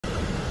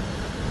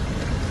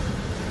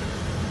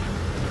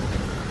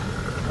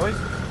Boys?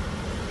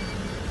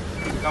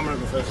 Keep the camera out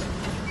of my face.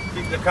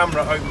 Keep the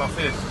camera out of my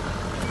face.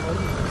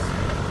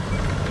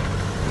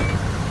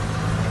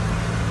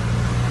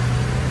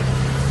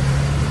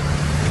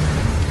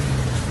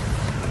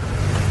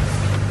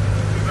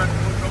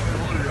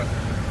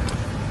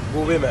 Go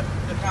away, mate.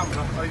 The camera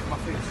out of my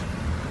face.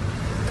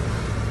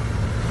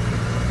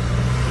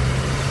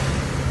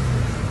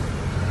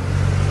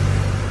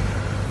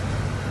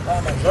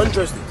 That man's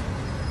interested.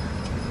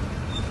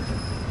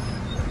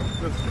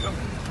 Look.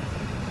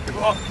 Keep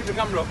it up, keep the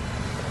camera up.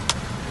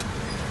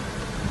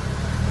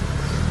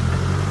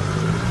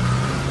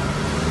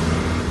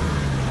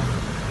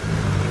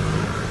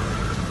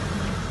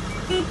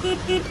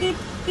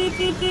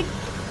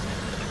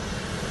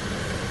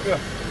 Yeah,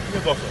 give me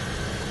a boss up.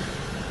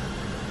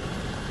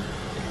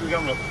 Keep the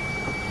camera up.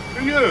 Who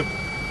are you?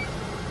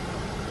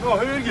 No,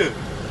 who are you?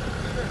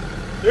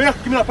 Yeah,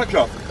 give me that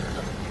picture.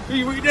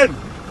 Hey, what are you doing?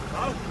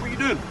 What are you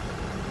doing?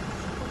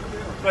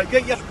 Right,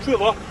 get your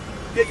trailer,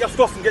 get your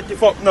stuff and get the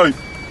fuck now.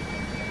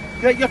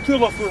 Get your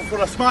trailer for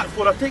a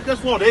smartphone. I take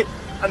this lorry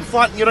and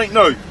flatten you right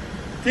now.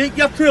 Take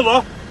your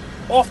trailer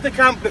off the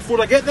camp before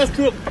I get this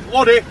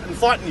lorry and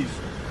flatten you.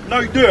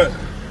 Now do it.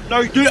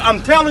 Now do it.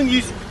 I'm telling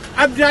you,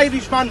 every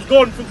Irishman's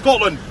gone from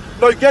Scotland.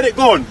 Now get it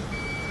gone.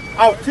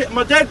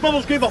 My dead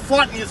brother's grave, I'll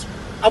flatten you.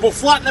 I will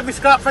flatten every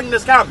scrap thing in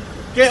this camp.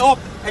 Get up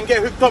and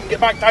get hooked up and get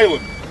back to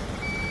Ireland.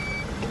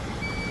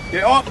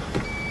 Get up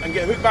and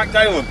get hooked back to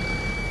Ireland.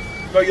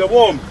 Now you're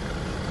warm.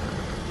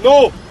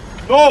 No,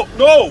 no,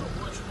 no,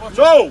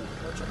 no,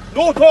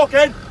 no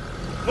talking,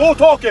 no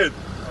talking,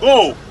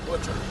 no,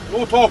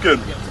 no talking.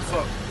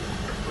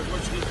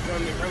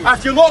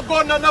 If you're not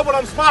going there now when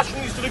I'm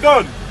smashing these to the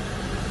gun.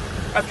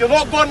 If you're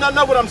not going there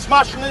now when I'm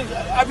smashing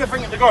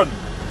everything at the gun.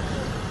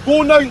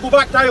 Go now and go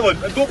back to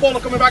Ireland and don't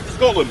bother coming back to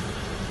Scotland.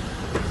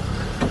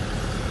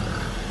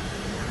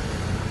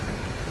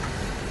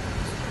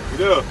 You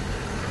do.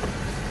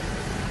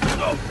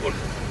 Oh, good.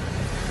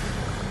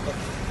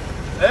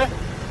 Eh?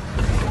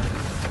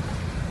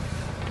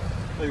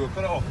 There you go,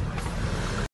 cut it off.